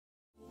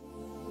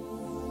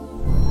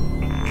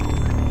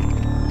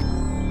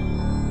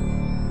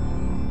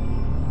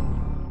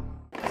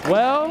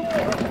Well,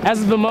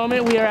 as of the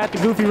moment, we are at the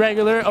Goofy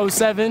Regular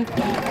 07,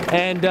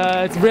 and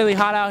it's really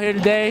hot out here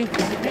today.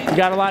 We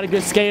got a lot of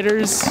good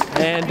skaters,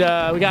 and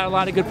we got a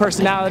lot of good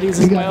personalities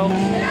as well.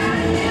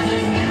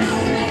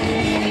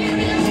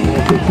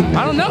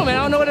 I don't know, man.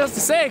 I don't know what else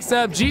to say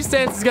except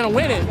G-Stance is gonna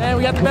win it, man.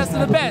 We got the best of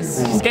the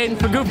best skating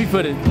for Goofy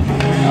Footed.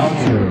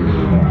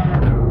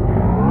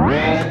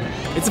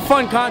 It's a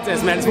fun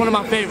contest, man. It's one of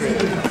my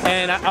favorites.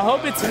 And I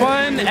hope it's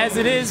fun as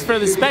it is for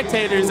the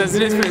spectators, as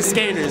it is for the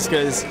skaters,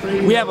 because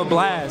we have a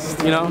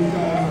blast, you know?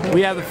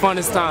 We have the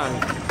funnest time.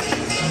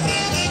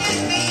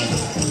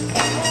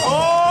 Oh!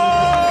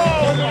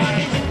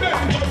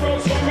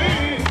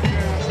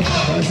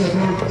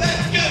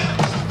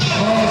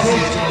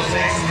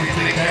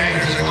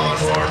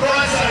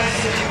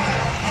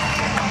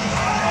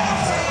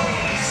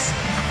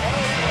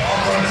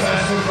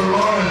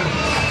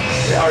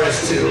 The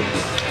artist too.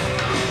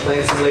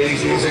 Playing some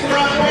ladies' music. Come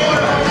on,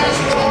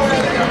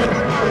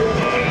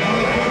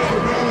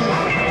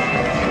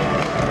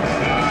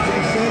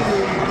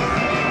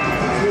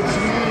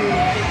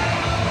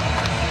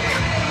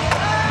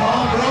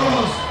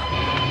 bros.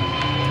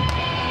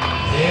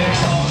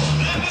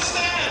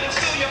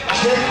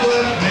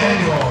 Kickflip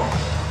manual.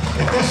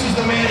 If this is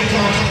the manual.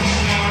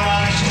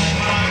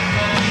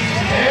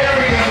 There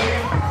we go.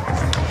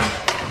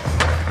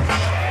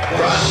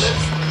 Rush.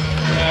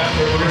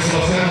 After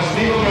original